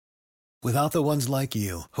Without the ones like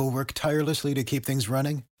you, who work tirelessly to keep things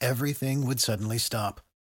running, everything would suddenly stop.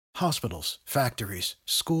 Hospitals, factories,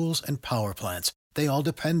 schools, and power plants, they all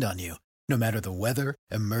depend on you. No matter the weather,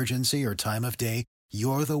 emergency, or time of day,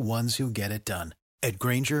 you're the ones who get it done. At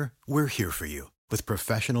Grainger, we're here for you with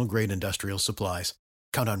professional-grade industrial supplies.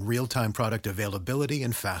 Count on real-time product availability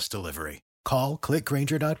and fast delivery. Call, click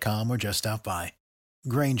Grainger.com, or just stop by.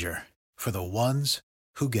 Grainger, for the ones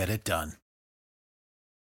who get it done.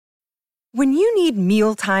 When you need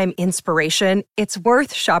mealtime inspiration, it's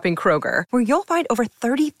worth shopping Kroger, where you'll find over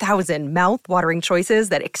 30,000 mouth-watering choices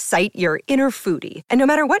that excite your inner foodie. And no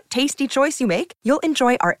matter what tasty choice you make, you'll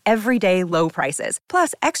enjoy our everyday low prices,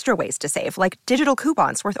 plus extra ways to save, like digital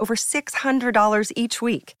coupons worth over $600 each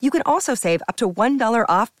week. You can also save up to $1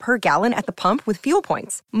 off per gallon at the pump with fuel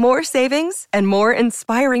points. More savings and more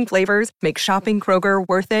inspiring flavors make shopping Kroger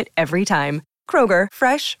worth it every time. Kroger,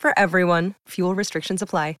 fresh for everyone. Fuel restrictions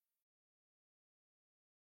apply.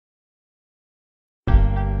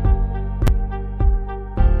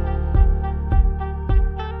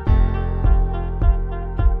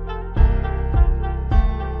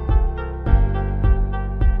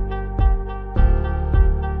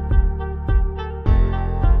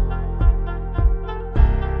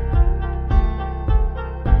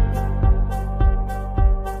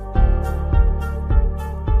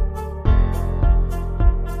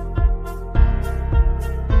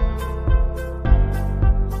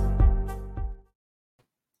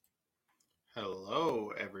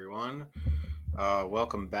 Hello, everyone.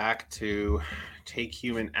 Welcome back to Take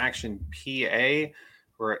Human Action PA.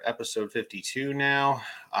 We're at episode 52 now.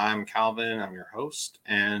 I'm Calvin. I'm your host,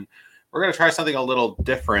 and we're going to try something a little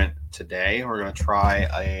different today. We're going to try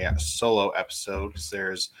a solo episode because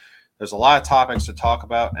there's a lot of topics to talk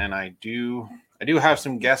about, and I do have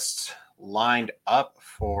some guests lined up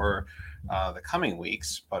for the coming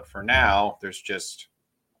weeks. But for now, there's just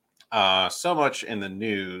so much in the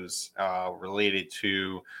news related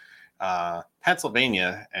to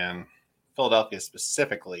Pennsylvania and Philadelphia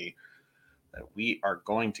specifically that we are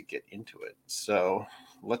going to get into it. So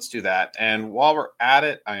let's do that. And while we're at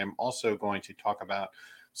it, I am also going to talk about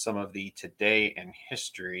some of the today in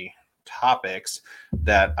history topics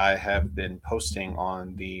that I have been posting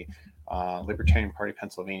on the Libertarian Party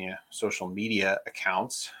Pennsylvania social media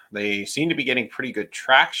accounts. They seem to be getting pretty good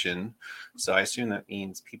traction, so I assume that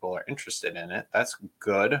means people are interested in it. That's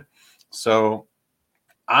good. So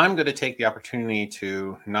I'm going to take the opportunity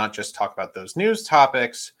to not just talk about those news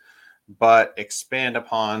topics, but expand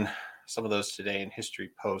upon some of those today in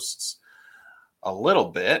history posts a little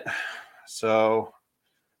bit. So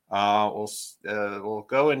we'll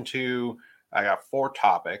go into, I got 4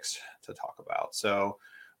 topics to talk about. So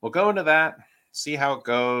we'll go into that, see how it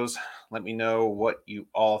goes. Let me know what you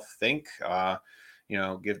all think. Share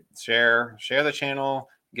the channel,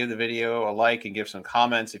 give the video a like, and give some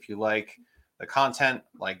comments if you like the content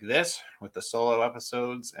like this with the solo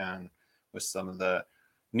episodes and with some of the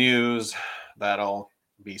news that'll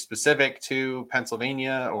be specific to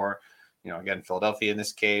Pennsylvania or, again, Philadelphia in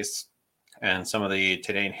this case, and some of the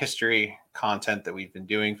today in history content that we've been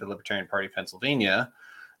doing for the Libertarian Party Pennsylvania,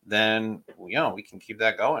 then, we can keep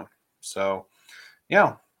that going. So,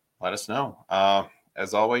 let us know.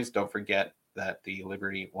 As always, don't forget that the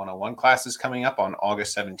Liberty 101 class is coming up on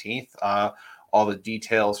August 17th. All the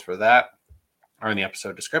details for that are in the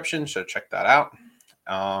episode description, so check that out.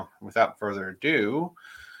 Without further ado,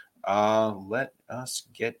 let us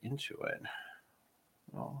get into it.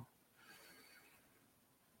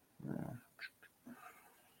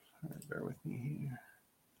 Bear with me here.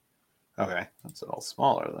 Okay, that's a little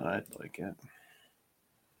smaller than I'd like it.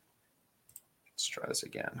 Let's try this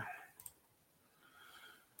again.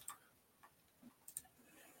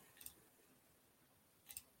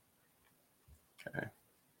 Okay.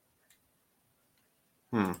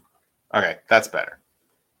 Okay, that's better.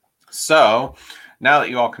 So now that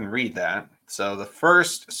you all can read that, so the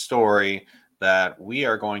first story that we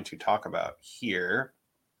are going to talk about here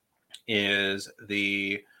is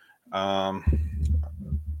the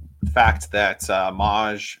fact that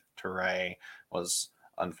Maj Touré was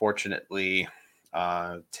unfortunately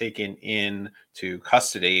taken into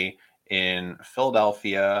custody in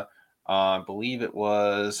Philadelphia. I believe it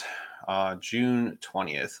was June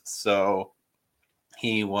 20th. So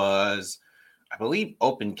he was, I believe,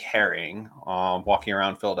 open carrying, walking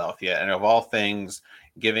around Philadelphia, and of all things,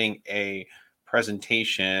 giving a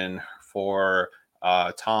presentation for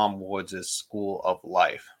Tom Woods' School of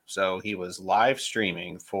Life. So he was live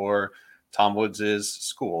streaming for Tom Woods'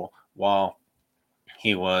 school while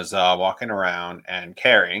he was walking around and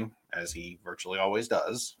carrying, as he virtually always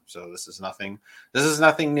does. So this is nothing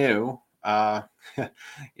new. And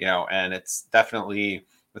it's definitely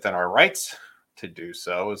within our rights to do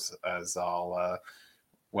so, as I'll,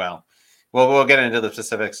 we'll get into the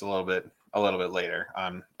specifics a little bit later.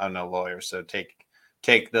 I'm no lawyer, so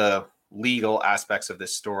take the legal aspects of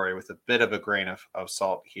this story with a bit of a grain of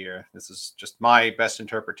salt here. This is just my best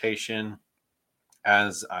interpretation,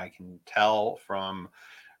 as I can tell from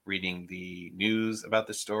reading the news about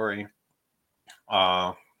this story.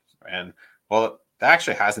 And well, there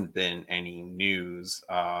actually hasn't been any news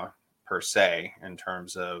per se in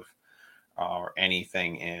terms of or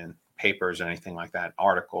anything in papers or anything like that,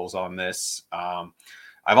 articles on this.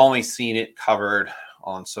 I've only seen it covered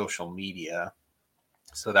on social media,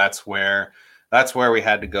 so that's where we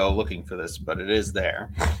had to go looking for this, but it is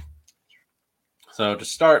there. So to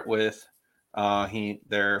start with,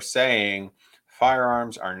 they're saying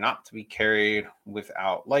firearms are not to be carried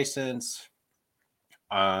without license.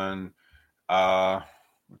 On let's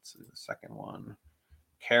see the second one.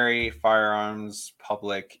 Carry firearms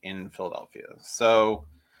public in Philadelphia. So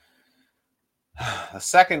the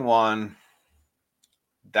second one,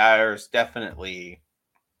 there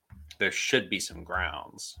should be some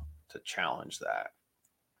grounds to challenge that.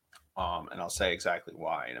 And I'll say exactly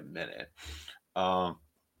why in a minute.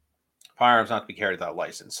 Firearms not to be carried without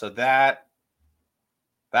license. So that's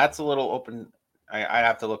a little open. I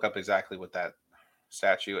have to look up exactly what that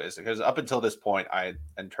statute is, because up until this point, I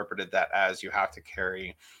interpreted that as you have to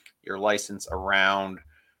carry your license around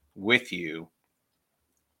with you.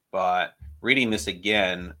 But reading this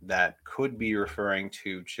again, that could be referring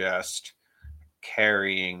to just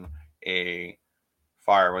carrying a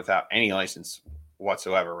fire without any license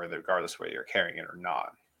whatsoever, regardless whether you're carrying it or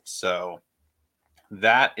not. So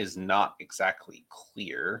that is not exactly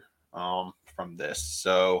clear from this.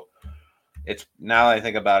 So it's, now that I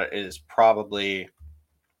think about it, it's probably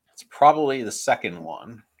the second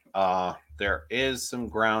one. There is some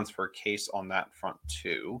grounds for a case on that front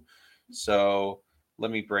too. So let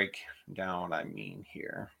me break down what I mean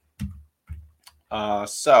here.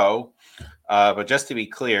 But just to be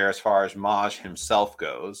clear, as far as Maj himself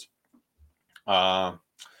goes, Firearms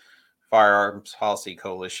Policy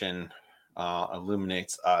Coalition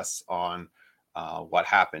illuminates us on what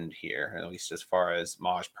happened here, at least as far as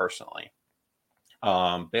Maj personally.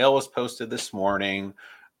 Bail was posted this morning.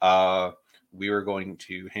 We were going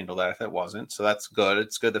to handle that if it wasn't. So that's good.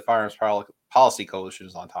 It's good that Firearms Policy Coalition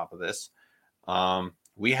is on top of this.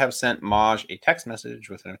 We have sent Maj a text message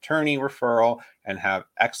with an attorney referral and have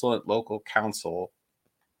excellent local counsel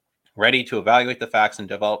ready to evaluate the facts and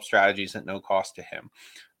develop strategies at no cost to him.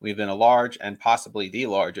 We've been a large and possibly the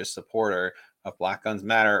largest supporter of Black Guns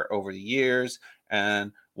Matter over the years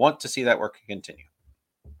and want to see that work continue.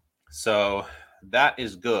 So that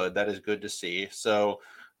is good. That is good to see. So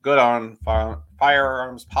good on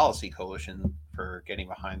Firearms Policy Coalition for getting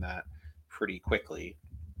behind that pretty quickly.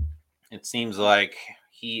 It seems like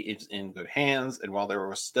he is in good hands, and while there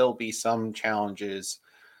will still be some challenges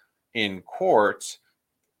in court,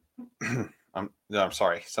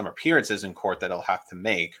 some appearances in court that he'll have to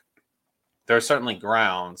make, there are certainly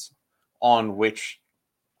grounds on which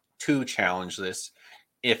to challenge this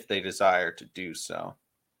if they desire to do so.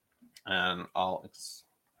 And I'll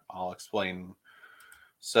explain.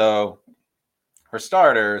 So, for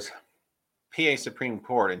starters, PA Supreme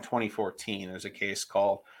Court in 2014, there's a case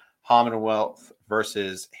called Commonwealth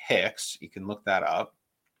versus Hicks. You can look that up.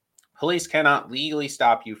 Police cannot legally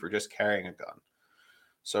stop you for just carrying a gun.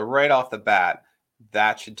 So right off the bat,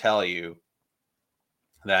 that should tell you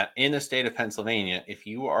that in the state of Pennsylvania, if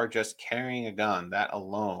you are just carrying a gun, that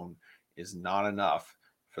alone is not enough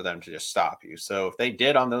for them to just stop you. So if they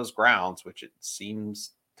did on those grounds, which it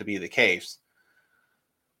seems to be the case,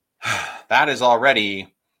 that is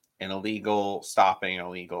already an illegal stopping, an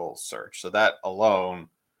illegal search. So that alone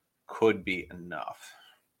could be enough.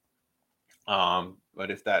 But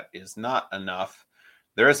if that is not enough,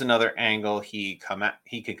 there is another angle he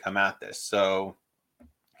could come at this. So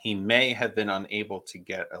he may have been unable to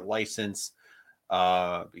get a license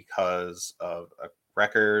because of a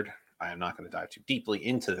record. I am not going to dive too deeply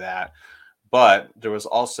into that. But there was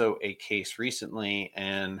also a case recently,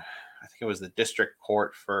 and I think it was the district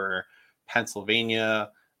court for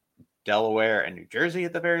Pennsylvania, Delaware, and New Jersey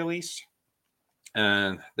at the very least.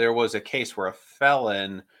 And there was a case where a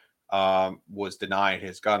felon was denied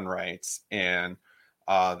his gun rights, and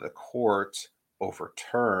the court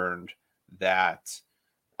overturned that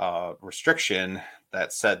restriction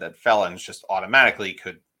that said that felons just automatically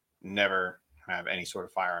could never have any sort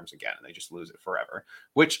of firearms again, and they just lose it forever,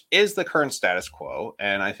 which is the current status quo.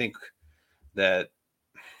 And I think that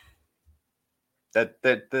that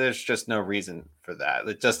there's just no reason for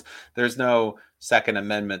that. There's no Second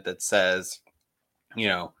Amendment that says,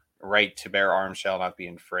 right to bear arms shall not be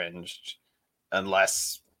infringed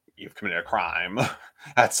unless you've committed a crime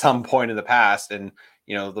at some point in the past. And,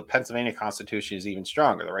 the Pennsylvania Constitution is even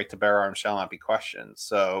stronger. The right to bear arms shall not be questioned.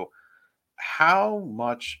 So how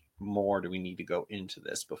much more do we need to go into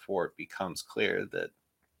this before it becomes clear that,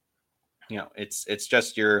 it's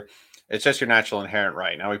just your natural inherent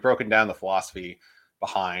right? Now, we've broken down the philosophy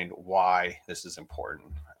behind why this is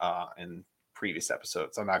important in previous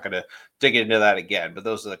episodes. I'm not going to dig into that again, but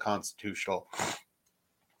those are the constitutional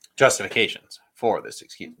justifications for this,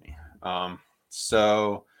 excuse me. And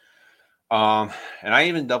I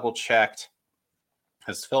even double checked,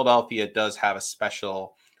 because Philadelphia does have a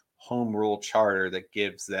special home rule charter that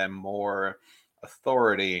gives them more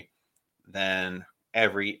authority than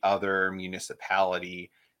every other municipality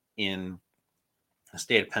in the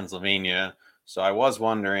state of Pennsylvania. So I was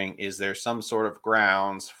wondering, is there some sort of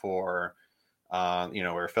grounds for,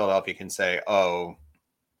 where Philadelphia can say,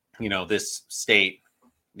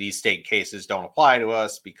 these state cases don't apply to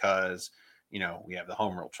us because, we have the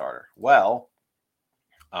home rule charter. Well,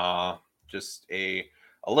 just a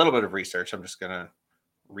little bit of research. I'm just going to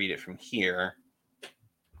read it from here.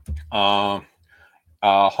 Home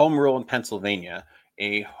rule in Pennsylvania.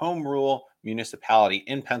 A home rule municipality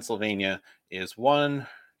in Pennsylvania is one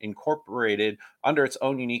incorporated under its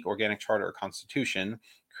own unique organic charter or constitution,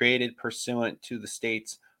 created pursuant to the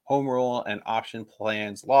state's home rule and option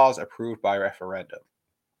plans laws approved by referendum.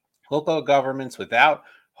 Local governments without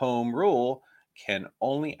home rule can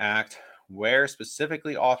only act where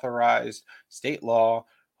specifically authorized. State law.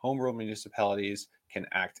 Home rule municipalities can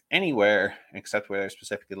act anywhere except where they're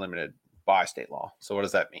specifically limited by state law. So what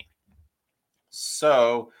does that mean?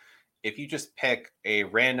 So if you just pick a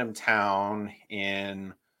random town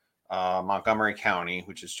in Montgomery County,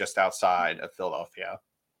 which is just outside of Philadelphia,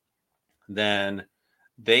 then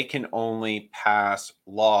they can only pass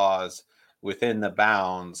laws within the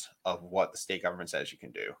bounds of what the state government says you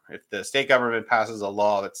can do. If the state government passes a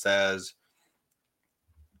law that says,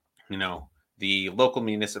 the local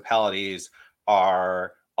municipalities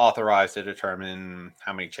are authorized to determine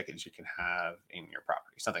how many chickens you can have in your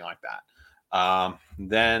property, something like that,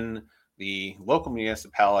 then the local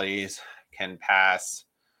municipalities can pass,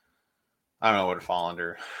 I don't know what to fall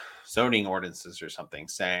under, zoning ordinances or something,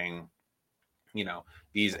 saying,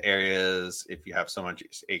 these areas, if you have so much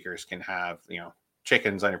acres, can have,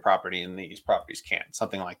 chickens on your property, and these properties can't,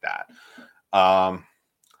 something like that.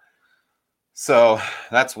 So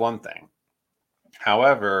that's one thing.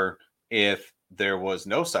 However, if there was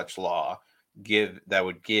no such law that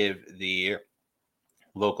would give the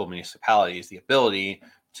local municipalities the ability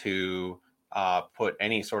to put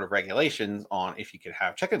any sort of regulations on if you could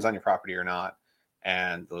have chickens on your property or not,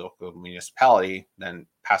 and the local municipality then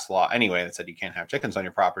passed a law anyway that said you can't have chickens on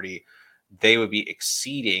your property, they would be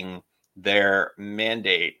exceeding their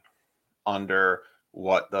mandate under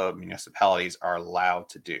what the municipalities are allowed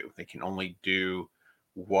to do. They can only do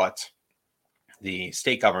what the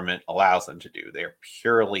state government allows them to do. They're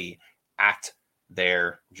purely at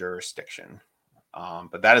their jurisdiction.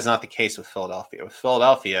 But that is not the case with Philadelphia. With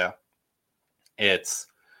Philadelphia, it's,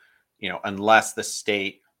 unless the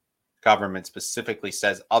state government specifically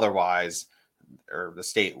says otherwise, or the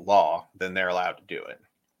state law, then they're allowed to do it.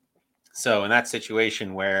 So in that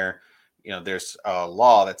situation where, there's a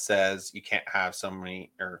law that says you can't have so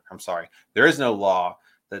many, there is no law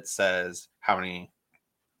that says how many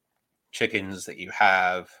chickens that you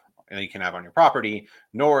can have on your property,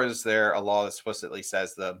 nor is there a law that explicitly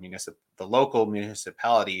says the local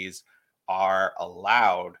municipalities are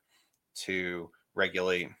allowed to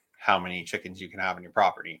regulate how many chickens you can have on your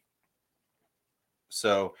property.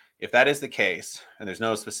 So if that is the case, and there's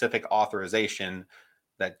no specific authorization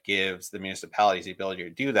that gives the municipalities the ability to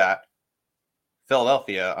do that,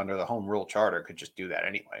 Philadelphia, under the home rule charter, could just do that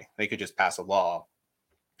anyway. They could just pass a law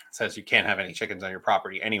that says you can't have any chickens on your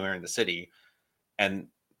property anywhere in the city, and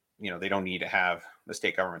they don't need to have the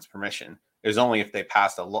state government's permission. It was only if they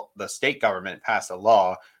passed the state government passed a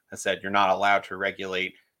law that said you're not allowed to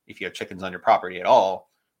regulate if you have chickens on your property at all,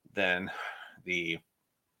 then the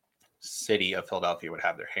city of Philadelphia would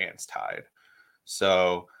have their hands tied.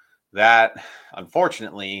 So that,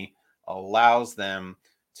 unfortunately, allows them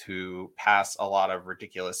to pass a lot of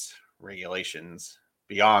ridiculous regulations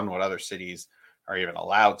beyond what other cities are even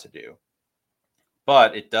allowed to do.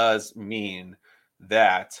 But it does mean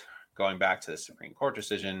that, going back to the Supreme Court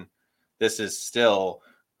decision, this is still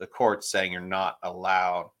the court saying you're not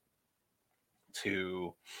allowed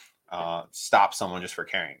to stop someone just for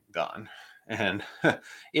carrying a gun. And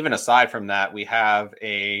even aside from that, we have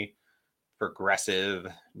a progressive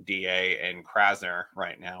DA in Krasner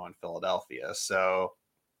right now in Philadelphia. So,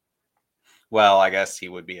 well, I guess he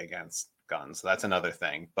would be against guns. So that's another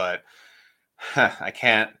thing. But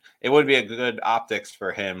it would be a good optics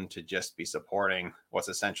for him to just be supporting what's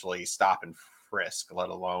essentially stop and frisk, let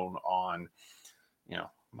alone on,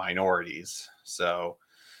 minorities. So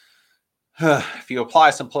if you apply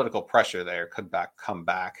some political pressure there, it could come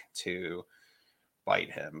back to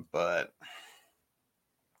bite him. But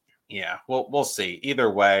yeah, we'll see. Either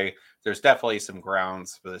way, there's definitely some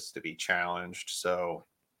grounds for this to be challenged. So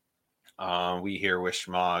we here wish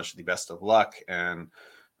Maj the best of luck, and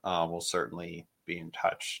we'll certainly be in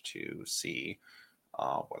touch to see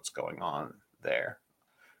what's going on there.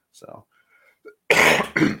 So,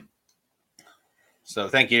 so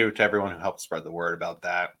thank you to everyone who helped spread the word about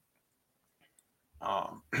that.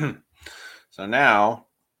 So now,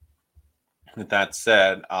 with that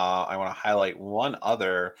said, I want to highlight one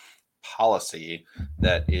other policy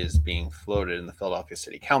that is being floated in the Philadelphia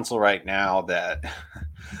City Council right now that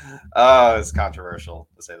is controversial,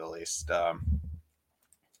 to say the least.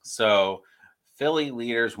 So Philly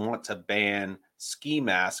leaders want to ban ski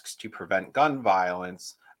masks to prevent gun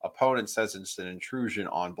violence. Opponent says it's an intrusion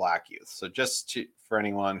on Black youth. So just for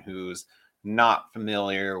anyone who's not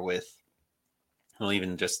familiar with, well,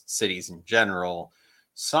 even just cities in general,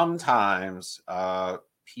 sometimes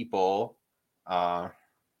people,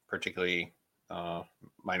 particularly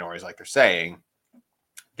minorities, like they're saying,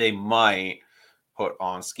 they might put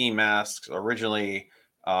on ski masks. Originally,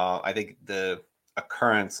 I think the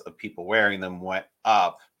occurrence of people wearing them went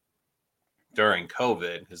up during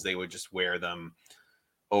COVID because they would just wear them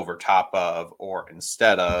over top of or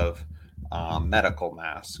instead of medical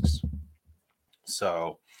masks.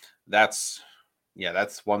 So that's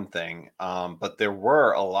one thing. But there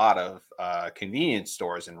were a lot of convenience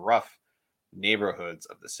stores in rough neighborhoods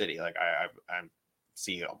of the city. Like I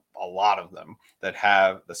see a lot of them that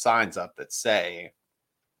have the signs up that say,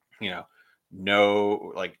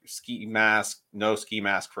 no, like no ski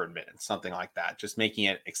mask for admittance, something like that. Just making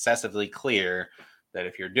it excessively clear that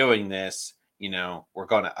if you're doing this, we're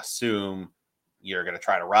going to assume you're going to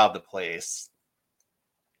try to rob the place,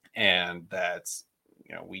 and that's,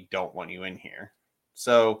 we don't want you in here.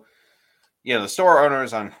 So, the store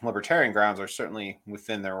owners on libertarian grounds are certainly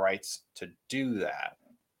within their rights to do that.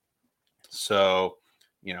 So,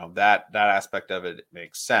 that aspect of it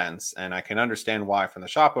makes sense. And I can understand why, from the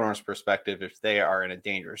shop owner's perspective, if they are in a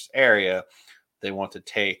dangerous area, they want to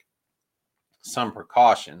take some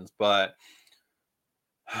precautions. But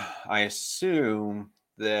I assume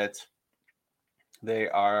that they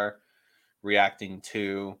are reacting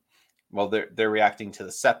to, they're reacting to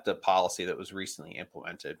the SEPTA policy that was recently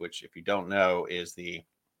implemented, which, if you don't know, is the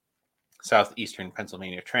Southeastern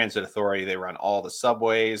Pennsylvania Transit Authority. They run all the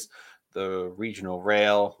subways, the regional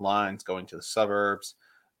rail lines going to the suburbs,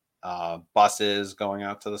 buses going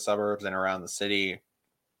out to the suburbs and around the city,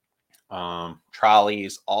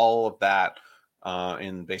 trolleys, all of that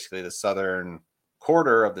in basically the southern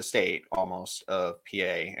quarter of the state, almost, of PA,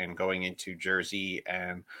 and going into Jersey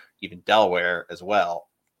and even Delaware as well.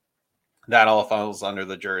 That all falls under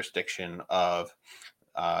the jurisdiction of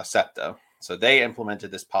SEPTA. So they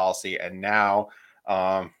implemented this policy, and now,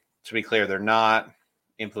 to be clear, they're not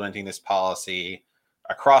implementing this policy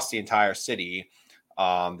across the entire city.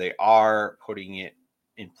 They are putting it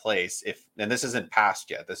in place and this isn't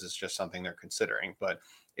passed yet. This is just something they're considering. But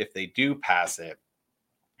if they do pass it,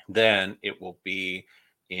 then it will be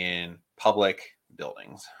in public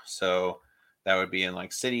buildings. So that would be in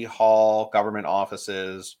like City Hall, government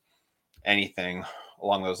offices, anything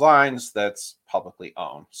along those lines that's publicly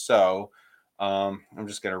owned. So I'm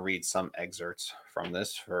just going to read some excerpts from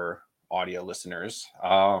this for audio listeners.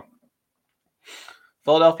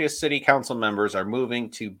 Philadelphia City Council members are moving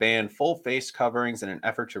to ban full face coverings in an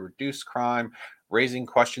effort to reduce crime, raising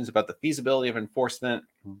questions about the feasibility of enforcement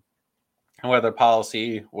and whether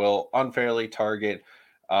policy will unfairly target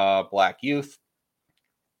Black youth.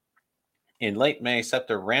 In late May,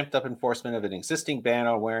 SEPTA ramped up enforcement of an existing ban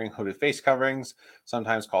on wearing hooded face coverings,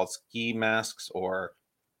 sometimes called ski masks or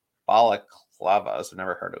balaclavas. I've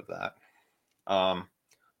never heard of that.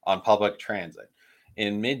 On public transit.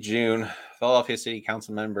 In mid-June, Philadelphia City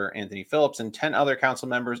Council member Anthony Phillips and 10 other council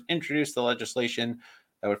members introduced the legislation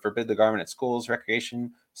that would forbid the garment at schools,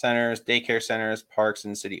 recreation centers, daycare centers, parks,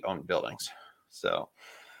 and city-owned buildings. So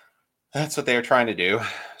that's what they are trying to do.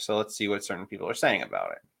 So let's see what certain people are saying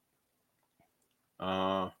about it.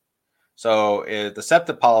 The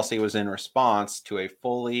SEPTA policy was in response to a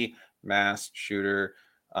fully masked shooter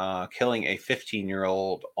killing a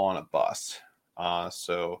 15-year-old on a bus.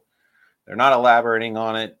 So they're not elaborating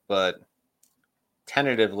on it, but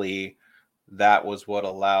tentatively, that was what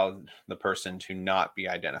allowed the person to not be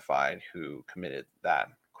identified who committed that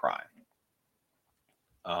crime.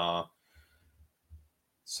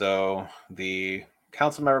 So the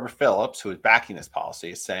Councilmember Phillips, who is backing this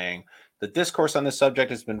policy, is saying the discourse on this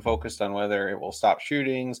subject has been focused on whether it will stop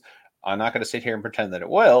shootings. I'm not going to sit here and pretend that it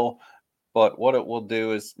will, but what it will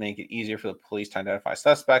do is make it easier for the police to identify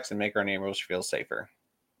suspects and make our neighbors feel safer.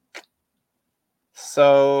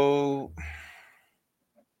 So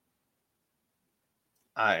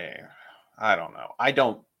I don't know. I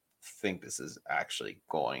don't think this is actually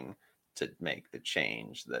going to make the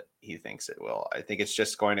change that he thinks it will. I think it's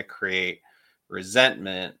just going to create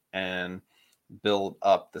resentment and build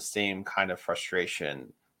up the same kind of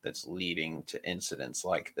frustration that's leading to incidents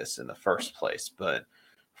like this in the first place. But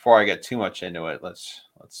before I get too much into it, let's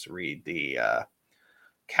read the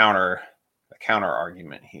counter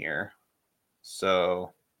argument here.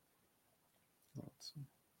 So let's see.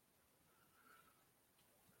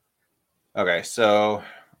 Okay, so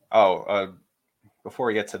before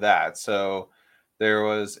we get to that, so there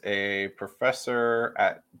was a professor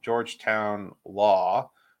at Georgetown Law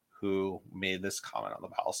who made this comment on the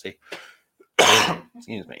policy.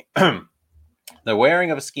 Excuse me. The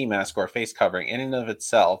wearing of a ski mask or a face covering in and of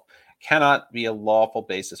itself cannot be a lawful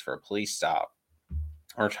basis for a police stop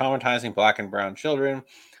or traumatizing Black and brown children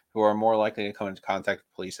who are more likely to come into contact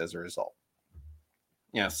with police as a result.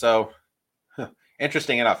 Yeah, so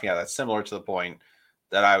interesting enough, yeah, that's similar to the point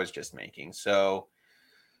that I was just making. So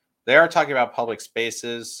they are talking about public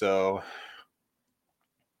spaces, so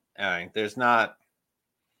there's not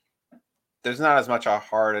as much a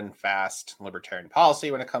hard and fast libertarian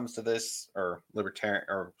policy when it comes to this, or libertarian,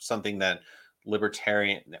 or something that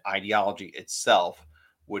libertarian ideology itself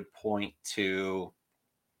would point to,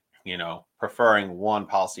 preferring one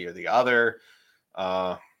policy or the other.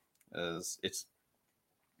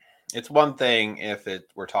 It's one thing if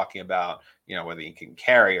we're talking about, whether you can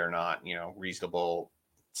carry or not, reasonable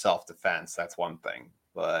self-defense. That's one thing.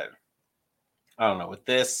 But I don't know. With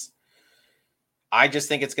this, I just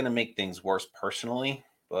think it's going to make things worse personally.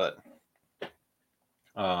 But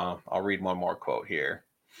I'll read one more quote here.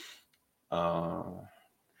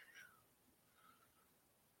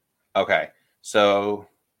 Okay. So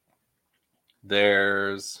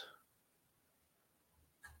there's...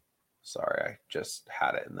 Sorry, I just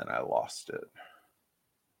had it and then I lost it.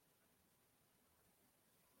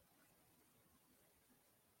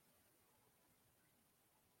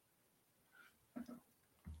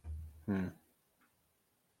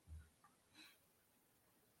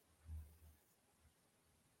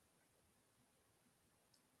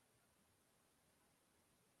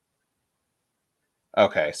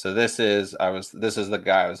 Okay, so this is the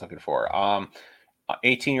guy I was looking for.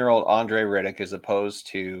 18-year-old Andre Riddick is opposed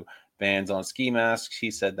to bans on ski masks. He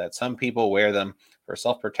said that some people wear them for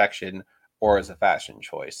self-protection or as a fashion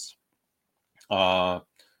choice.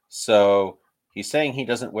 So he's saying he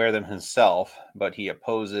doesn't wear them himself, but he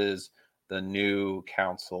opposes the new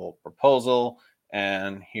council proposal.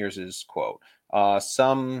 And here's his quote.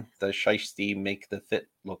 The shiesty make the fit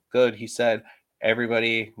look good, he said.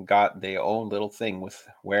 Everybody got their own little thing with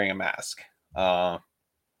wearing a mask.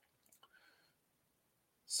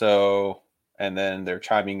 And then they're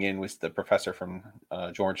chiming in with the professor from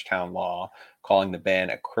Georgetown Law, calling the ban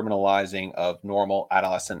a criminalizing of normal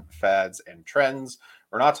adolescent fads and trends.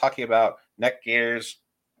 We're not talking about neck gears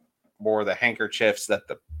or the handkerchiefs that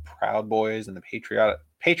the Proud Boys and the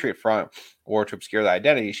Patriot Front wore to obscure the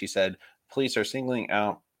identity, she said. Police are singling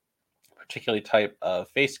out particularly type of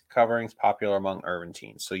face coverings popular among urban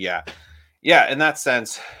teens. So yeah, in that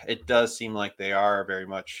sense, it does seem like they are very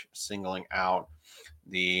much singling out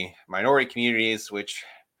the minority communities, which,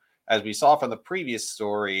 as we saw from the previous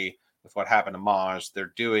story with what happened to Maj,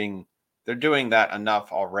 they're doing that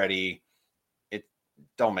enough already.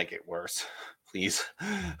 Don't make it worse, please,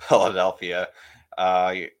 Philadelphia.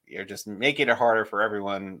 You're just making it harder for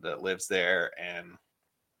everyone that lives there, and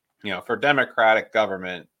for a Democrat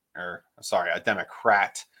government, to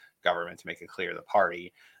make it clear, the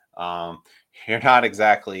party, you're not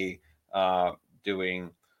exactly doing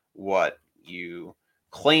what you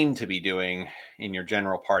claim to be doing in your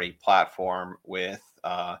general party platform with,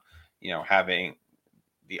 having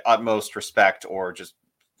the utmost respect or just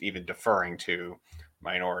even deferring to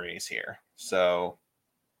minorities here. So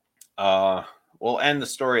we'll end the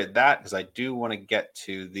story at that, because I do want to get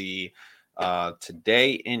to the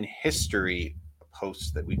Today in History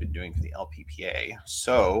posts that we've been doing for the LPPA.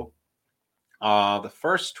 So the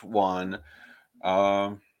first one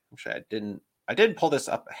Which I didn't pull this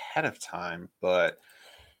up ahead of time, but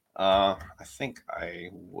I think I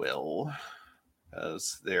will,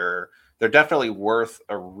 because they're definitely worth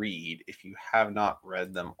a read if you have not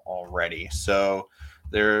read them already. So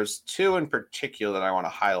there's two in particular that I want to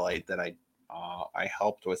highlight that I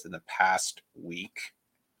helped with in the past week.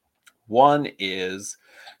 One is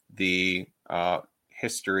the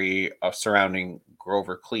history of surrounding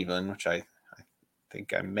Grover Cleveland, which I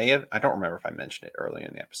think I don't remember if I mentioned it earlier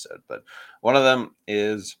in the episode, but one of them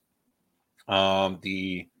is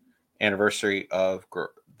the anniversary of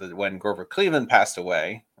when Grover Cleveland passed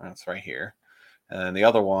away. That's right here. And then the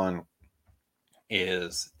other one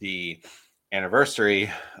is the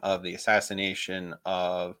anniversary of the assassination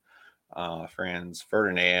of Franz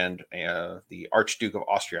Ferdinand, the Archduke of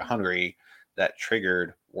Austria-Hungary, that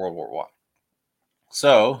triggered World War I.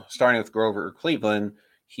 So, starting with Grover Cleveland,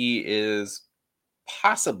 he is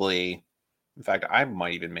possibly, in fact, I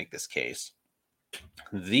might even make this case,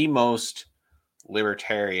 the most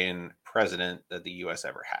libertarian president that the U.S.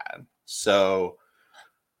 ever had. So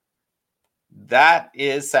that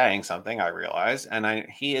is saying something, I realize, and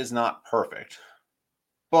he is not perfect,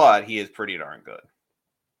 but he is pretty darn good.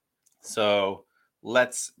 So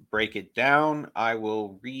let's break it down. I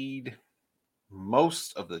will read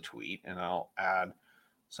most of the tweet, and I'll add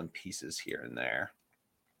some pieces here and there.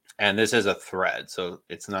 And this is a thread, so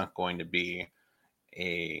it's not going to be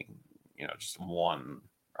just one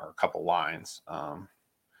or a couple lines.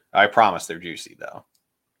 I promise they're juicy, though.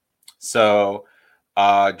 So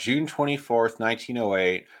June 24th,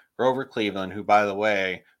 1908, Grover Cleveland, who, by the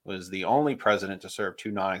way, was the only president to serve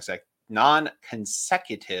two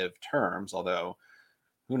non-consecutive terms, although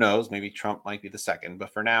who knows, maybe Trump might be the second,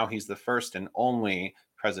 but for now, he's the first and only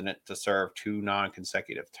president to serve two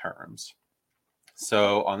non-consecutive terms.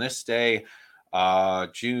 So on this day,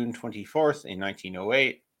 June 24th in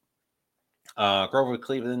 1908, Grover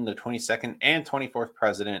Cleveland, the 22nd and 24th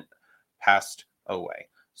president, passed away.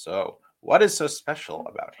 So what is so special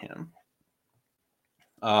about him?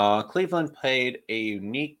 Cleveland played a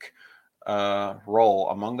unique role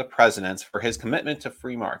among the presidents for his commitment to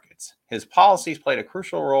free markets. His policies played a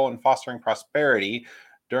crucial role in fostering prosperity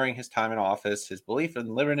during his time in office. His belief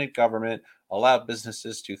in limited government allowed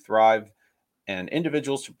businesses to thrive and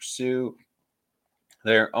individuals to pursue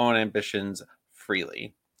their own ambitions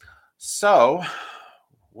freely. So,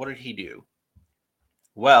 what did he do?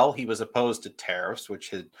 Well, he was opposed to tariffs,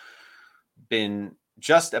 which had been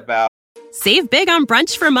just about... Save big on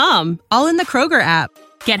brunch for mom, all in the Kroger app.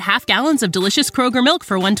 Get half gallons of delicious Kroger milk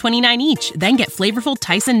for $1.29 each. Then get flavorful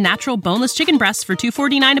Tyson natural boneless chicken breasts for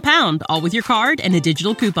 $2.49 a pound, all with your card and a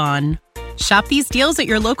digital coupon. Shop these deals at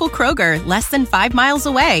your local Kroger, less than 5 miles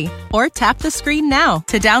away. Or tap the screen now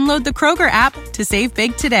to download the Kroger app to save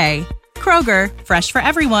big today. Kroger, fresh for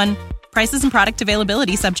everyone. Prices and product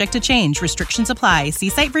availability subject to change. Restrictions apply. See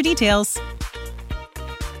site for details.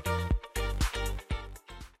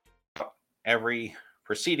 Every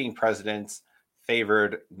preceding president's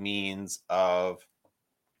favored means of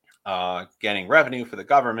getting revenue for the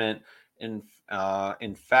government. In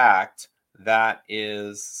fact, that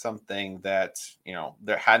is something that,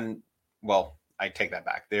 there hadn't, well, I take that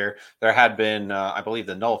back. There had been, I believe,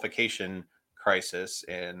 the nullification crisis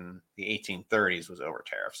in the 1830s was over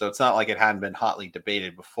tariffs. So it's not like it hadn't been hotly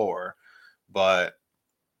debated before, but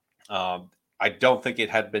I don't think it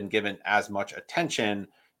had been given as much attention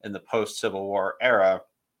in the post-Civil War era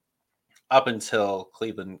up until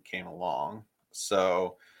Cleveland came along.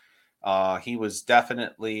 So he was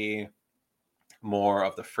definitely more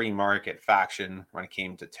of the free market faction when it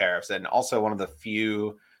came to tariffs, and also one of the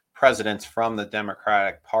few presidents from the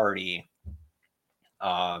Democratic Party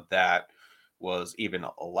that was even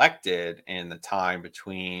elected in the time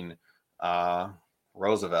between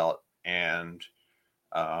Roosevelt and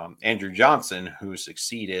Andrew Johnson, who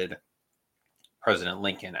succeeded President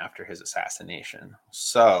Lincoln after his assassination.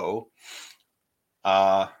 So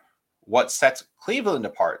what sets Cleveland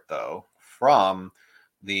apart, though, from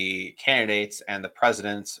the candidates and the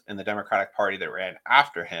presidents in the Democratic Party that ran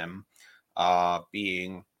after him,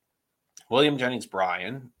 being William Jennings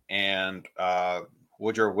Bryan and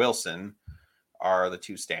Woodrow Wilson, are the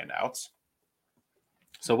two standouts.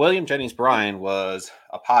 So William Jennings Bryan was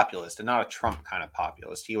a populist, and not a Trump kind of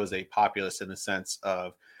populist. He was a populist in the sense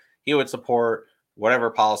of he would support whatever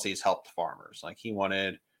policies helped farmers. Like, he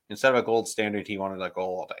wanted, instead of a gold standard, he wanted a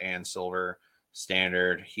gold and silver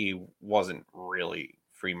standard. He wasn't really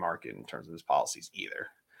free market in terms of his policies either.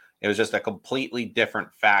 It was just a completely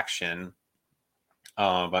different faction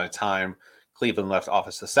by the time Cleveland left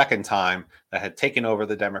office the second time that had taken over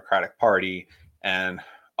the Democratic Party and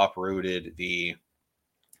uprooted the,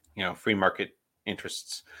 free market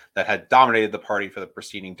interests that had dominated the party for the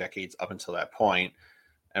preceding decades up until that point.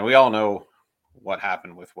 And we all know what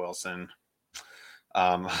happened with Wilson.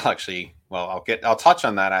 I'll touch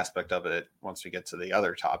on that aspect of it once we get to the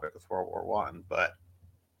other topic with World War I. But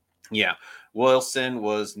yeah, Wilson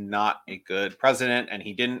was not a good president, and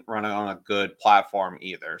he didn't run on a good platform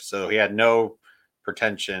either. So he had no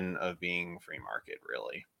pretension of being free market,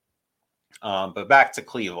 really. But back to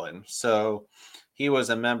Cleveland. So he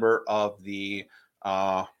was a member of the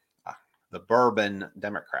Bourbon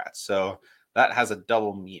Democrats. So that has a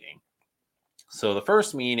double meaning. So the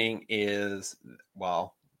first meaning is,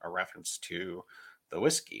 a reference to the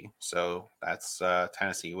whiskey. So that's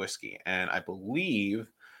Tennessee whiskey. And I believe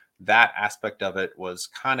that aspect of it was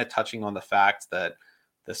kind of touching on the fact that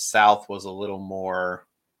the South was a little more,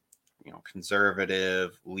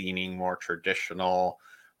 conservative, leaning more traditional.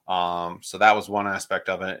 So that was one aspect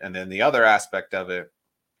of it. And then the other aspect of it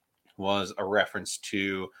was a reference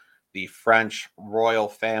to the French royal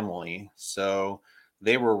family. So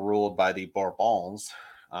they were ruled by the Bourbons.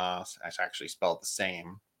 It's actually spelled the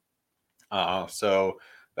same. So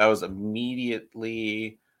that was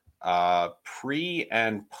immediately pre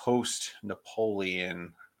and post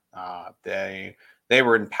Napoleon. They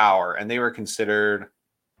were in power, and they were considered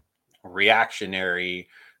reactionary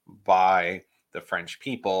by the French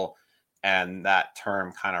people. And that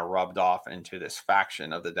term kind of rubbed off into this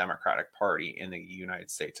faction of the Democratic Party in the United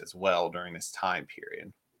States as well during this time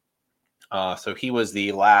period. So he was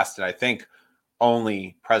the last, and I think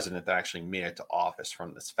only president that actually made it to office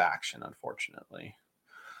from this faction, unfortunately.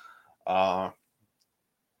 And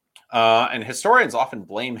historians often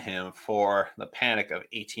blame him for the Panic of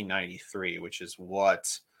 1893, which is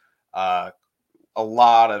what a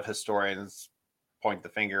lot of historians point the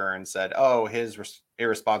finger and said, oh, his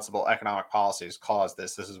irresponsible economic policies caused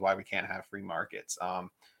this. This is why we can't have free markets.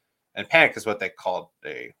 And panic is what they called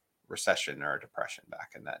a recession or a depression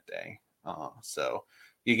back in that day. So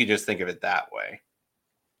you could just think of it that way.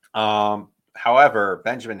 However,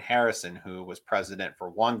 Benjamin Harrison, who was president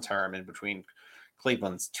for one term in between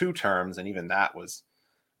Cleveland's two terms, and even that was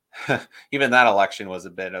even that election was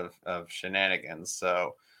a bit of shenanigans.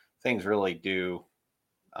 So things really do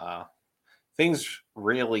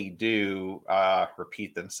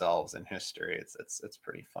repeat themselves in history. It's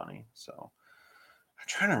pretty funny. So I'm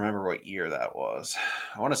trying to remember what year that was.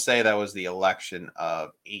 I want to say that was the election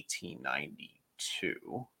of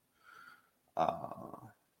 1892.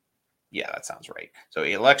 Yeah, that sounds right. So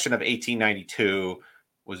the election of 1892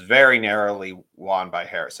 was very narrowly won by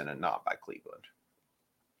Harrison and not by Cleveland.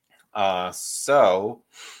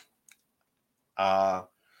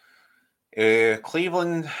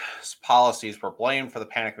 Cleveland's policies were blamed for the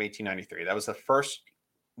Panic of 1893. That was the first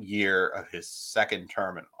year of his second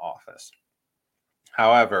term in office.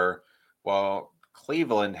 However, while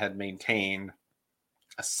Cleveland had maintained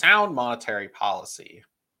a sound monetary policy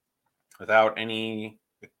without any,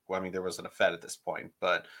 there wasn't a Fed at this point,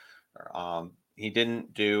 but he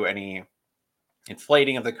didn't do any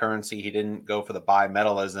inflating of the currency. He didn't go for the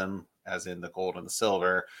bimetallism, as in the gold and the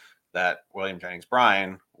silver, that William Jennings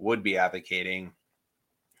Bryan would be advocating.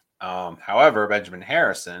 However, Benjamin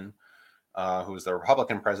Harrison, who was the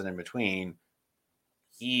Republican president in between,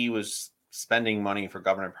 he was spending money for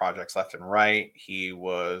government projects left and right. He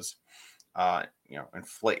was,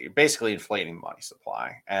 basically inflating the money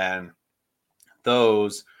supply. And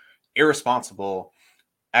those irresponsible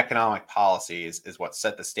economic policies is what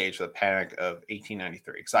set the stage for the Panic of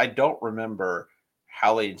 1893. Because I don't remember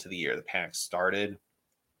how late into the year the panic started.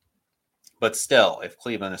 But still, if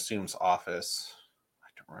Cleveland assumes office, I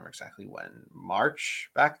don't remember exactly when, March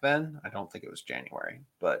back then. I don't think it was January.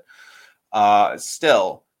 But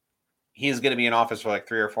still, he's going to be in office for like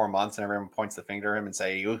 3 or 4 months, and everyone points the finger at him and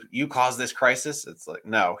say, you caused this crisis. It's like,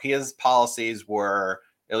 no, his policies were,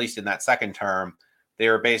 at least in that second term, they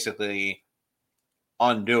were basically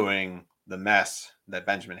undoing the mess that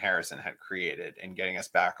Benjamin Harrison had created and getting us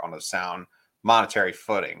back on a sound monetary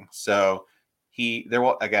footing. So there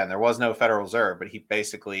was no Federal Reserve, but he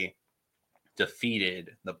basically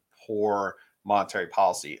defeated the poor monetary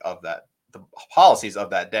policies of that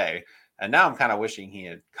day. And now I'm kind of wishing he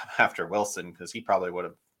had come after Wilson, because he probably would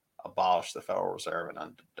have abolished the Federal Reserve and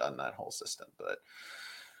undone that whole system. But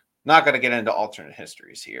not going to get into alternate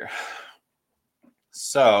histories here.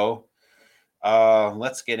 So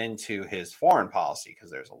let's get into his foreign policy,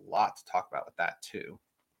 because there's a lot to talk about with that too.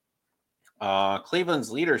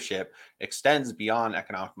 Cleveland's leadership extends beyond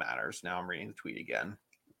economic matters. Now I'm reading the tweet again.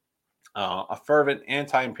 A fervent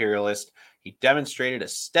anti-imperialist, he demonstrated a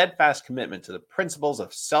steadfast commitment to the principles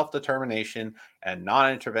of self-determination and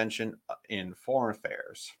non-intervention in foreign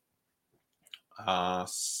affairs.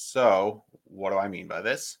 So what do I mean by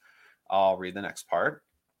this? I'll read the next part.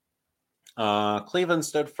 Cleveland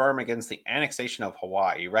stood firm against the annexation of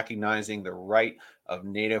Hawaii, recognizing the right of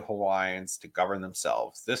Native Hawaiians to govern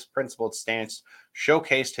themselves. This principled stance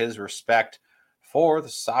showcased his respect for the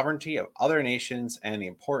sovereignty of other nations and the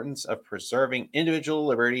importance of preserving individual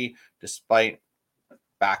liberty despite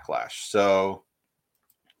backlash. So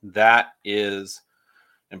that is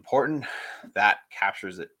important. That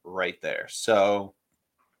captures it right there. So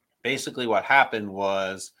basically what happened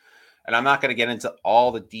was, and I'm not going to get into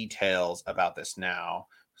all the details about this now,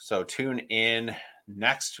 so tune in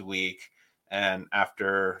next week. And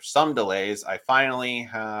after some delays, I finally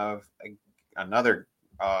have another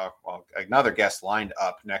guest lined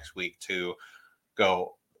up next week to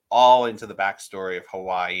go all into the backstory of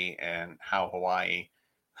Hawaii and how Hawaii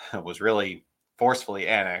was really forcefully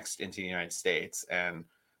annexed into the United States and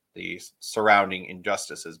the surrounding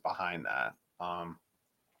injustices behind that.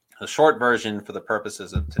 The short version for the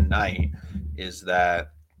purposes of tonight is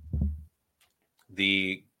that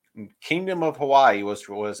the Kingdom of Hawaii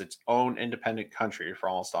was its own independent country for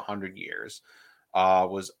almost 100 years,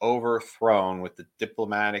 was overthrown with the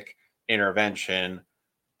diplomatic intervention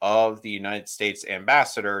of the United States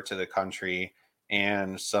ambassador to the country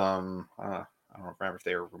and some, I don't remember if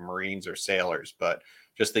they were Marines or sailors, but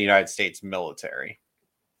just the United States military.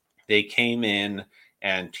 They came in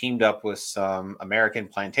and teamed up with some American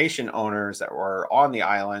plantation owners that were on the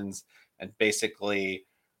islands and basically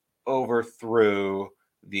overthrew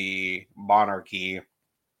the monarchy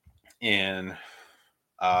in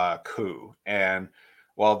a coup. And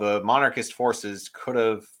while the monarchist forces could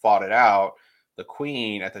have fought it out, the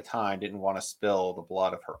queen at the time didn't want to spill the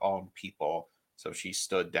blood of her own people, so she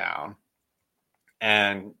stood down.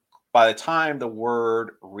 And by the time the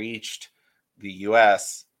word reached the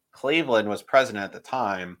U.S., Cleveland was president at the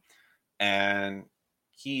time, and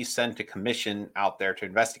he sent a commission out there to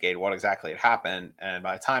investigate what exactly had happened. And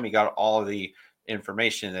by the time he got all of the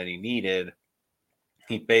information that he needed,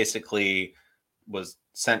 he basically was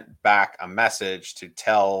sent back a message to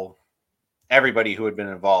tell everybody who had been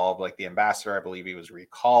involved, like the ambassador, I believe he was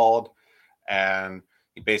recalled, and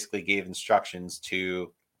he basically gave instructions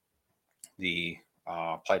to the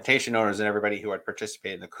plantation owners and everybody who had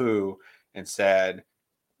participated in the coup and said,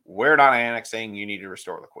 we're not annexing, you need to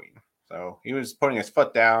restore the queen. So he was putting his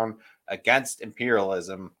foot down against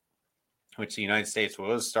imperialism, which the United States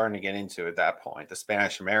was starting to get into at that point. The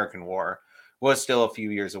Spanish-American War was still a few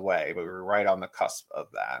years away, but we were right on the cusp of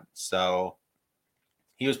that. So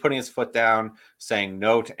he was putting his foot down, saying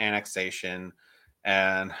no to annexation.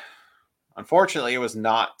 And unfortunately, it was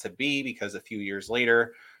not to be, because a few years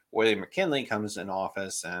later, William McKinley comes in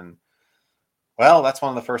office, and well, that's one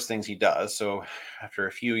of the first things he does. So after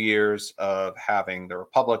a few years of having the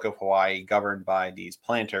Republic of Hawaii governed by these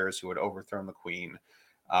planters who had overthrown the queen,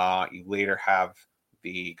 you later have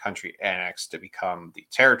the country annexed to become the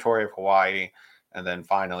territory of Hawaii, and then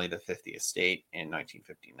finally the 50th state in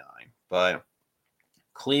 1959. But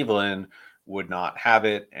Cleveland would not have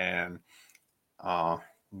it, and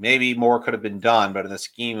maybe more could have been done, but in the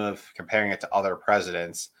scheme of comparing it to other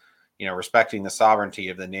presidents, respecting the sovereignty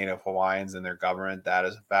of the Native Hawaiians and their government, that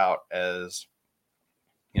is about as,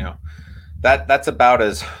 that's about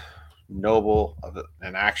as noble of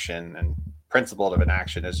an action and principled of an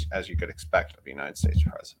action as you could expect of the United States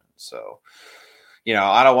president. So,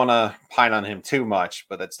 I don't want to pine on him too much,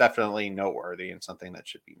 but that's definitely noteworthy and something that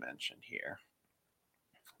should be mentioned here.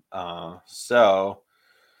 I'll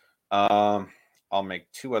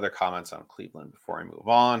make two other comments on Cleveland before I move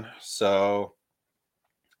on. So,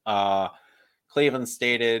 Cleveland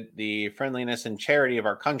stated, the friendliness and charity of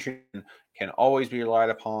our country can always be relied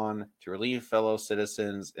upon to relieve fellow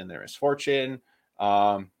citizens in their misfortune.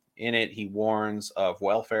 In it, he warns of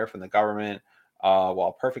welfare from the government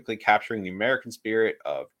while perfectly capturing the American spirit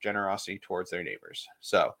of generosity towards their neighbors.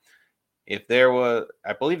 So if there was,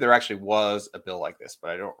 I believe there actually was a bill like this, but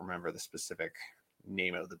I don't remember the specific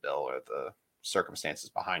name of the bill or the circumstances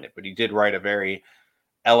behind it. But he did write a very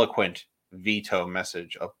eloquent veto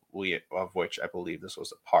message of which I believe this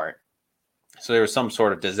was a part. So there was some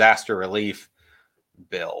sort of disaster relief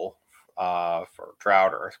bill for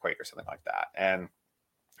drought or earthquake or something like that. And,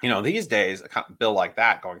 these days, a bill like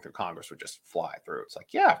that going through Congress would just fly through. It's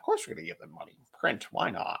like, yeah, of course we're going to give them money. Print. Why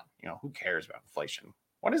not? Who cares about inflation?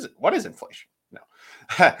 What is it? What is inflation? No,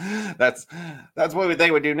 that's what they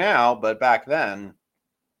would do now. But back then,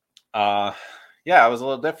 it was a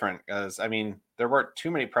little different because, there weren't too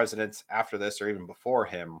many presidents after this or even before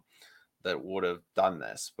him that would have done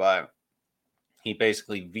this, but he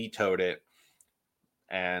basically vetoed it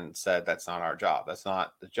and said, that's not our job. That's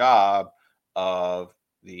not the job of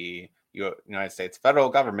the United States federal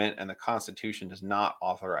government, and the Constitution does not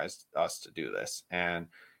authorize us to do this. And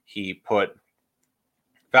he put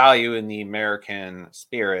value in the American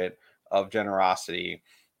spirit of generosity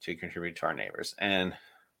to contribute to our neighbors. And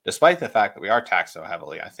despite the fact that we are taxed so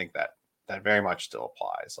heavily, I think that very much still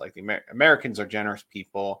applies. Like, the Americans are generous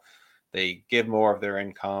people. They give more of their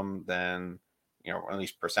income than, at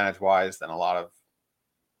least percentage wise, than a lot of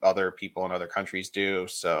other people in other countries do.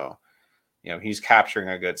 So, he's capturing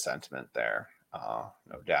a good sentiment there,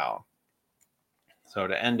 no doubt. So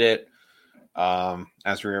to end it,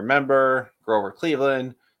 as we remember Grover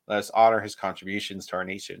Cleveland, let us honor his contributions to our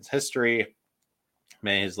nation's history.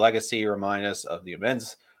 May his legacy remind us of the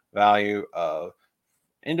immense value of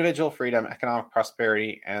individual freedom, economic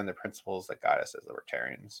prosperity, and the principles that guide us as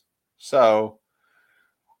libertarians. So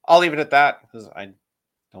I'll leave it at that, because I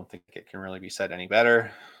don't think it can really be said any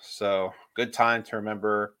better. So good time to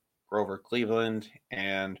remember Grover Cleveland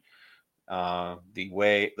and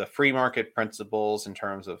the free market principles in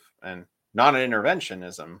terms of, and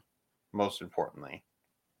non-interventionism, most importantly,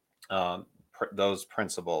 those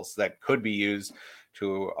principles that could be used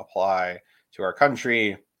to apply to our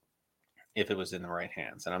country if it was in the right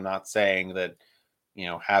hands. And I'm not saying that,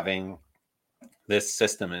 having this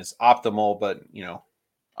system is optimal, but,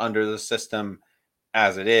 under the system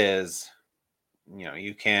as it is,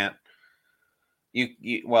 you can't,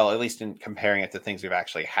 well, at least in comparing it to things we've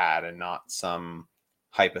actually had and not some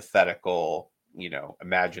hypothetical,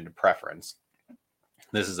 imagined preference,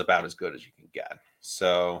 this is about as good as you can get.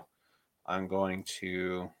 So I'm going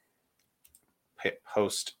to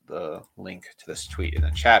post the link to this tweet in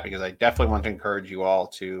the chat, because I definitely want to encourage you all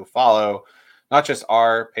to follow not just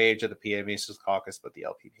our page of the PA Mises Caucus, but the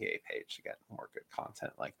LPPA page to get more good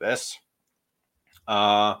content like this.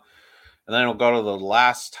 And then we'll go to the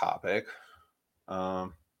last topic. So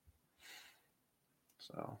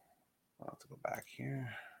I'll have to go back here.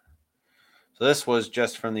 So this was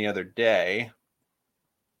just from the other day.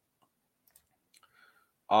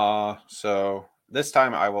 So this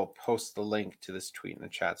time I will post the link to this tweet in the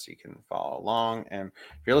chat so you can follow along. And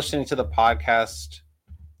if you're listening to the podcast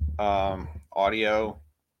audio,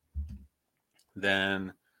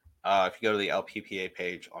 then if you go to the LPPA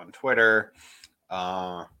page on Twitter,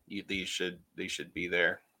 these should be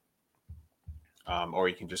there. Or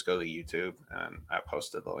you can just go to YouTube, and I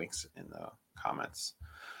posted the links in the comments.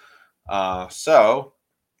 So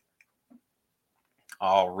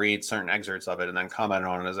I'll read certain excerpts of it and then comment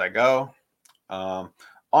on it as I go.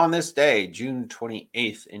 On this day, June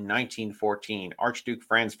 28th in 1914, Archduke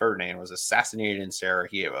Franz Ferdinand was assassinated in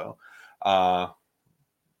Sarajevo,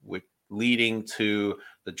 leading to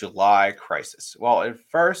the July crisis. While at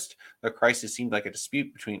first the crisis seemed like a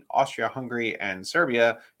dispute between Austria-Hungary and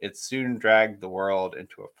Serbia, it soon dragged the world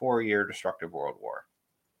into a 4-year destructive world war.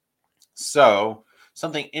 So,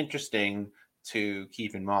 something interesting to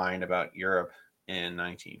keep in mind about Europe in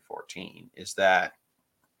 1914 is that,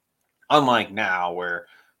 unlike now, where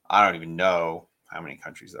I don't even know how many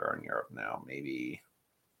countries there are in Europe now, maybe,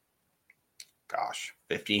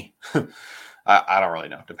 50. I don't really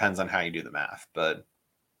know. Depends on how you do the math. But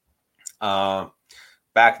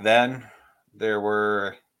back then, there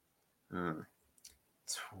were 20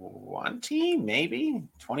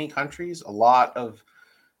 countries. A lot of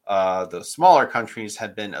the smaller countries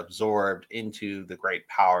had been absorbed into the great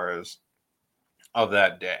powers of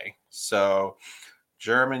that day. So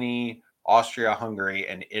Germany, Austria-Hungary,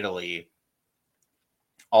 and Italy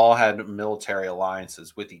all had military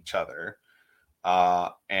alliances with each other.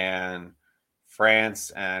 And France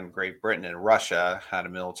and Great Britain and Russia had a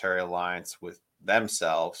military alliance with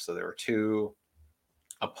themselves. So there were two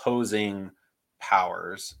opposing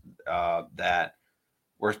powers that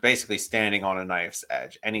were basically standing on a knife's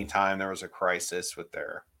edge. Anytime there was a crisis with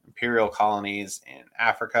their imperial colonies in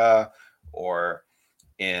Africa or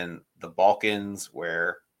in the Balkans,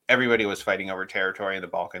 where everybody was fighting over territory in the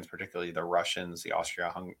Balkans, particularly the Russians, the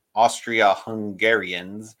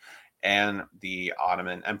Austria-Hungarians, and the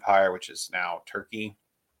Ottoman Empire, which is now Turkey.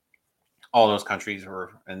 All those countries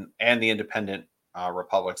were, and the independent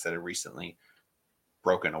republics that had recently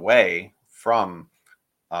broken away from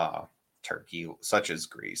Turkey, such as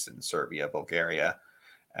Greece and Serbia, Bulgaria,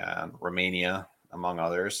 and Romania, among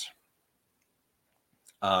others.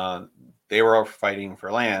 They were all fighting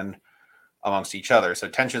for land amongst each other. So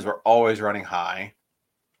tensions were always running high.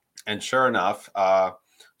 And sure enough,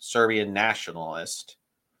 Serbian nationalist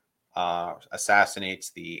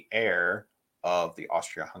assassinates the heir of the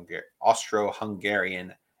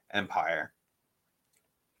Austro-Hungarian Empire.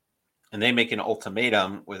 And they make an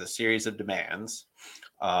ultimatum with a series of demands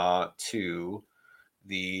to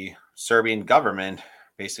the Serbian government,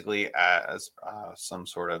 basically as some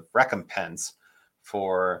sort of recompense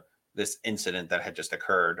for this incident that had just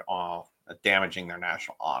occurred, damaging their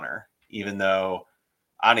national honor, even though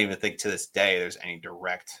I don't even think to this day there's any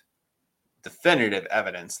direct definitive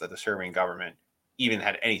evidence that the Serbian government even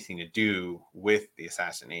had anything to do with the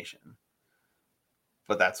assassination.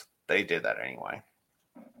 But they did that anyway.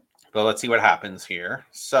 But let's see what happens here.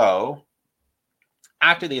 So,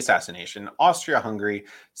 after the assassination, Austria-Hungary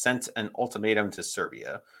sent an ultimatum to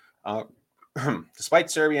Serbia. Despite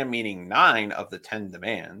Serbia meeting 9 of the 10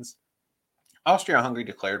 demands, Austria-Hungary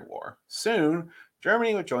declared war. Soon,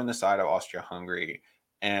 Germany would join the side of Austria-Hungary,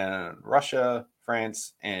 and Russia,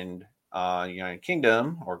 France, and United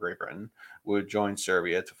Kingdom, or Great Britain, would join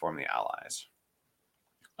Serbia to form the Allies.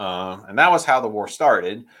 And that was how the war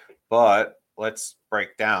started. But let's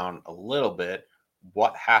break down a little bit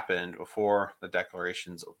what happened before the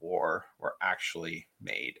declarations of war were actually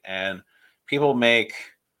made. And people make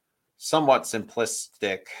somewhat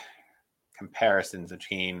simplistic comparisons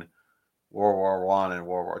between World War I and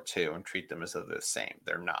World War II and treat them as if they're the same.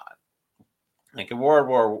 They're not. Like in World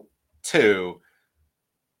War II,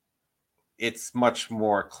 it's much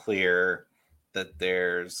more clear that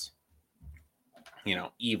there's,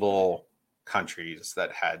 evil countries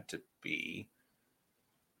that had to be,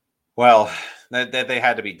 that they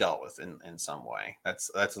had to be dealt with in some way. That's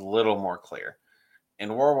a little more clear.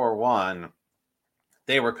 In World War I,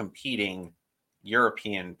 they were competing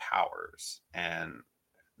European powers, and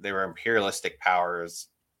they were imperialistic powers,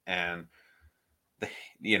 and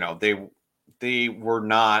they were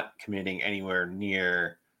not committing anywhere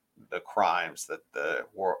near the crimes that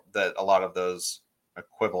that a lot of those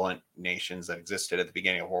equivalent nations that existed at the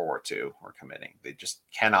beginning of World War II were committing. They just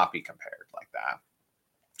cannot be compared like that.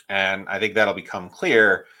 And I think that'll become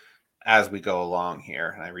clear as we go along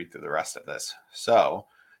here and I read through the rest of this. So,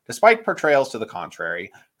 despite portrayals to the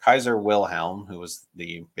contrary, Kaiser Wilhelm, who was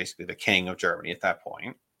basically the king of Germany at that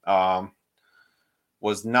point,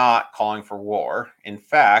 was not calling for war. In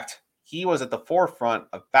fact, he was at the forefront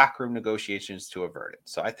of backroom negotiations to avert it.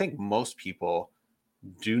 So I think most people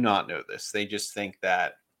do not know this. They just think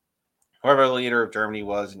that whoever the leader of Germany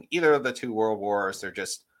was in either of the two world wars, they're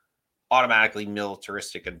just automatically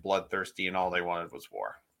militaristic and bloodthirsty, and all they wanted was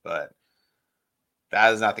war. But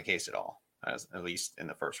that is not the case at all, at least in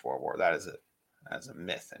the First World War. That is a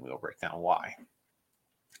myth, and we'll break down why.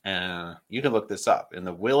 You can look this up. In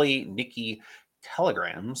the Willy Nicky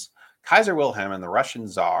telegrams, Kaiser Wilhelm and the Russian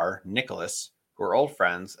Tsar Nicholas, who were old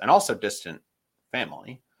friends and also distant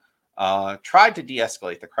family, tried to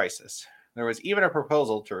de-escalate the crisis. There was even a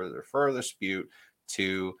proposal to refer the dispute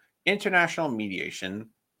to international mediation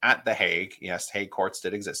at The Hague. Yes, Hague courts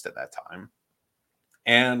did exist at that time.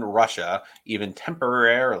 And Russia even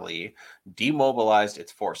temporarily demobilized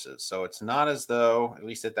its forces. So it's not as though, at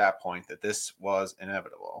least at that point, that this was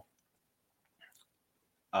inevitable.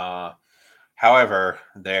 However,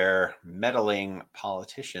 their meddling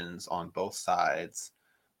politicians on both sides,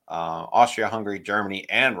 Austria-Hungary, Germany,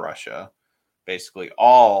 and Russia, basically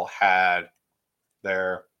all had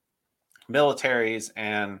their militaries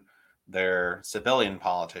and their civilian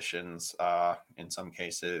politicians, in some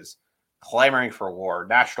cases, clamoring for war.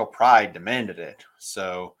 National pride demanded it.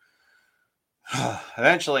 So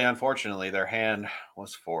eventually, unfortunately, their hand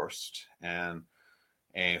was forced, and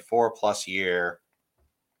a 4+ year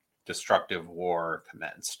destructive war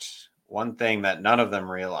commenced. One thing that none of them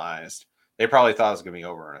realized, they probably thought it was going to be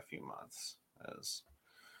over in a few months, as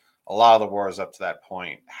a lot of the wars up to that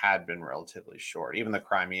point had been relatively short. Even the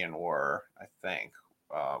Crimean War, I think,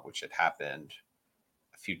 which had happened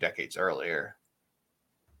a few decades earlier,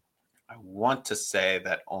 I want to say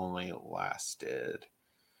that only lasted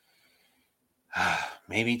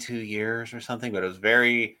maybe 2 years or something, but it was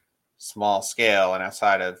very small scale. And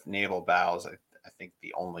outside of naval battles, I think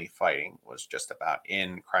the only fighting was just about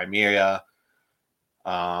in Crimea,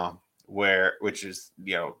 which is,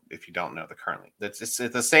 if you don't know it's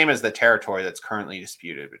the same as the territory that's currently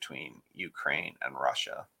disputed between Ukraine and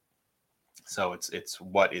Russia. So it's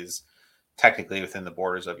what is technically within the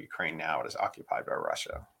borders of Ukraine now. It is occupied by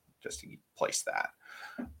Russia, just to place that.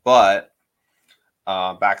 But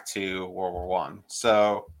back to World War I.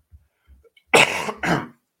 So,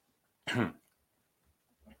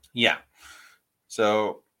 yeah.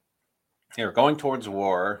 So, you're going towards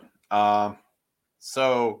war.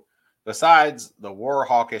 So, besides the war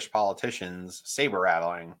hawkish politicians saber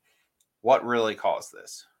rattling, what really caused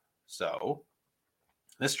this? So,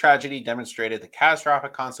 This tragedy demonstrated the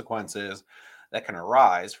catastrophic consequences that can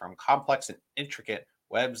arise from complex and intricate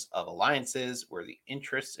webs of alliances where the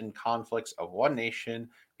interests and conflicts of one nation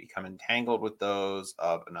become entangled with those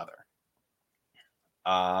of another.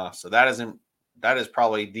 So that is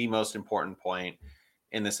probably the most important point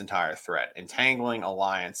in this entire thread. Entangling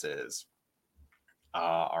alliances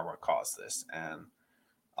are what caused this, and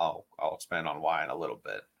I'll expand on why in a little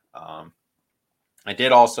bit. I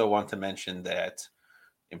did also want to mention that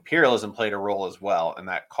imperialism played a role as well, and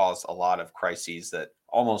that caused a lot of crises that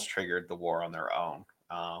almost triggered the war on their own.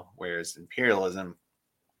 Whereas imperialism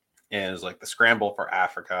is like the scramble for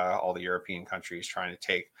Africa, all the European countries trying to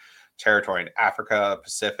take territory in Africa,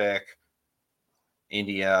 Pacific,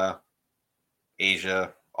 India,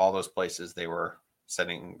 Asia, all those places. They were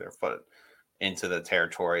setting their foot into the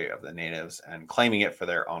territory of the natives and claiming it for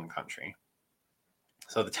their own country.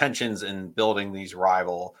 So the tensions in building these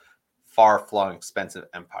rival, far-flung, expensive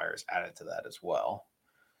empires added to that as well.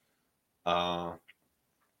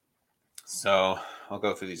 So I'll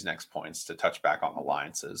go through these next points to touch back on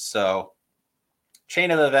alliances. So chain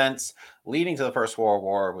of events leading to the First World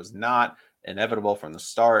War was not inevitable from the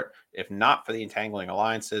start. If not for the entangling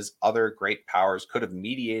alliances, other great powers could have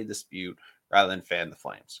mediated dispute rather than fanned the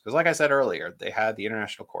flames. Because like I said earlier, they had the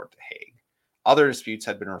International Court of Hague. Other disputes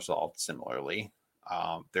had been resolved similarly.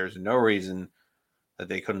 There's no reason that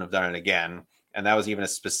they couldn't have done it again. And that was even a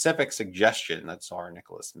specific suggestion that Tsar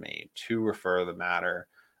Nicholas made to refer the matter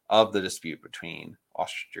of the dispute between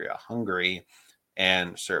Austria-Hungary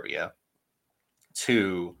and Serbia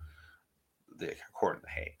to the Court of the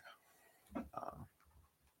Hague.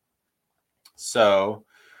 So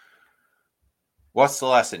what's the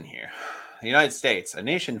lesson here? The United States, a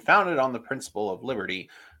nation founded on the principle of liberty,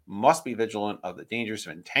 must be vigilant of the dangers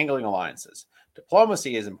of entangling alliances.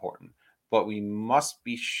 Diplomacy is important, but we must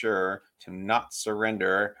be sure to not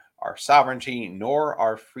surrender our sovereignty nor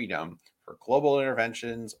our freedom for global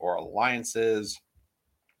interventions or alliances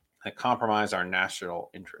that compromise our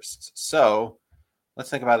national interests. So let's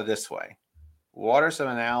think about it this way. What are some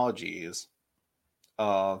analogies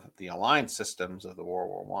of the alliance systems of the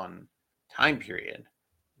World War I time period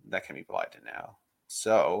that can be applied to now?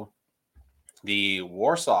 So the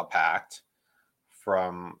Warsaw Pact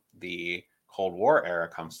from the Cold War era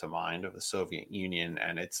comes to mind, of the Soviet Union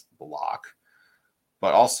and its bloc,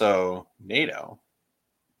 but also NATO.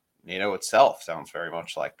 NATO itself sounds very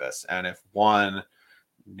much like this. And if one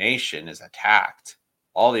nation is attacked,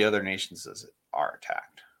 all the other nations are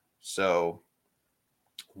attacked. So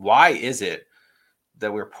why is it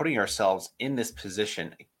that we're putting ourselves in this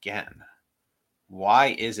position again?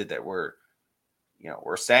 Why is it that we're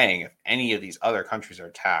saying if any of these other countries are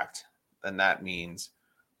attacked, then that means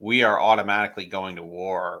we are automatically going to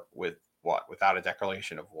war with what? Without a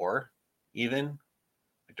declaration of war, even?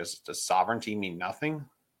 Does sovereignty mean nothing?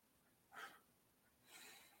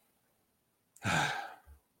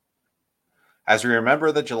 As we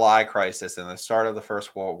remember the July crisis and the start of the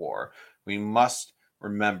First World War, we must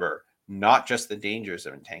remember not just the dangers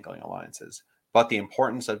of entangling alliances, but the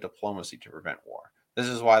importance of diplomacy to prevent war. This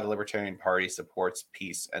is why the Libertarian Party supports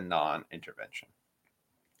peace and non-intervention.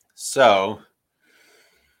 So,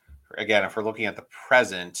 again, if we're looking at the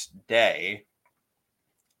present day,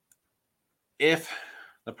 if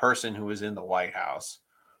the person who was in the White House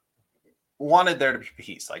wanted there to be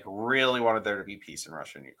peace, like really wanted there to be peace in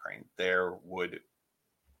Russia and Ukraine, there would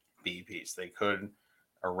be peace. They could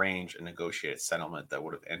arrange a negotiated settlement that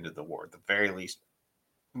would have ended the war at the very least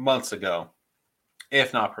months ago,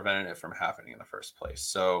 if not prevented it from happening in the first place.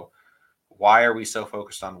 So why are we so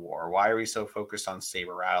focused on war? Why are we so focused on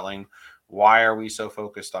saber rattling? Why are we so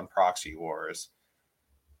focused on proxy wars?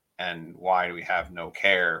 And why do we have no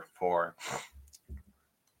care for,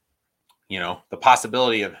 the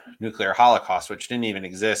possibility of nuclear holocaust, which didn't even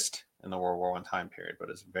exist in the World War I time period, but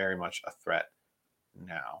is very much a threat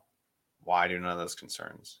now? Why do none of those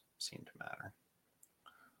concerns seem to matter?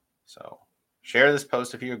 So share this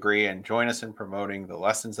post if you agree, and join us in promoting the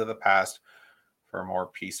lessons of the past for a more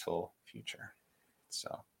peaceful future.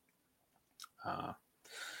 So, I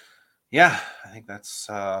think that's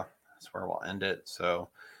where we'll end it. So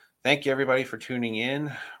thank you everybody for tuning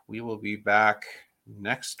in. We will be back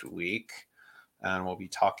next week, and we'll be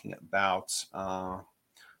talking about,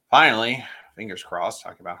 finally, fingers crossed,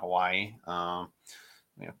 talking about Hawaii.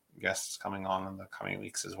 We have guests coming on in the coming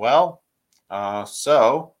weeks as well.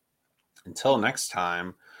 So until next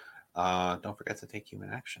time, don't forget to take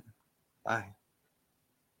human action. Bye.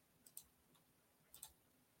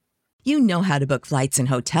 You know how to book flights and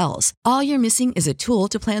hotels. All you're missing is a tool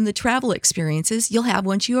to plan the travel experiences you'll have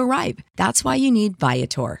once you arrive. That's why you need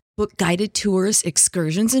Viator. Book guided tours,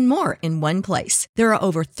 excursions, and more in one place. There are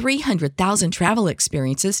over 300,000 travel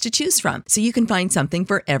experiences to choose from, so you can find something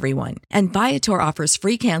for everyone. And Viator offers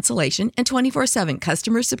free cancellation and 24/7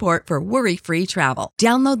 customer support for worry-free travel.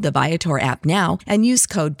 Download the Viator app now and use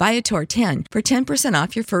code Viator10 for 10%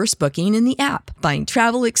 off your first booking in the app. Find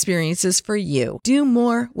travel experiences for you. Do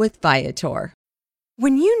more with Viator.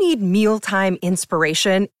 When you need mealtime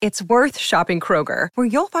inspiration, it's worth shopping Kroger, where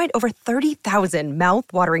you'll find over 30,000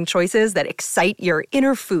 mouth-watering choices that excite your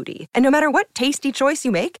inner foodie. And no matter what tasty choice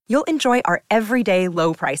you make, you'll enjoy our everyday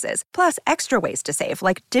low prices, plus extra ways to save,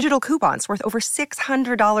 like digital coupons worth over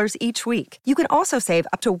 $600 each week. You can also save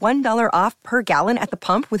up to $1 off per gallon at the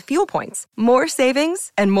pump with fuel points. More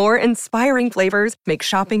savings and more inspiring flavors make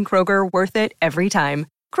shopping Kroger worth it every time.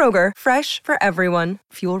 Kroger, fresh for everyone.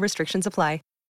 Fuel restrictions apply.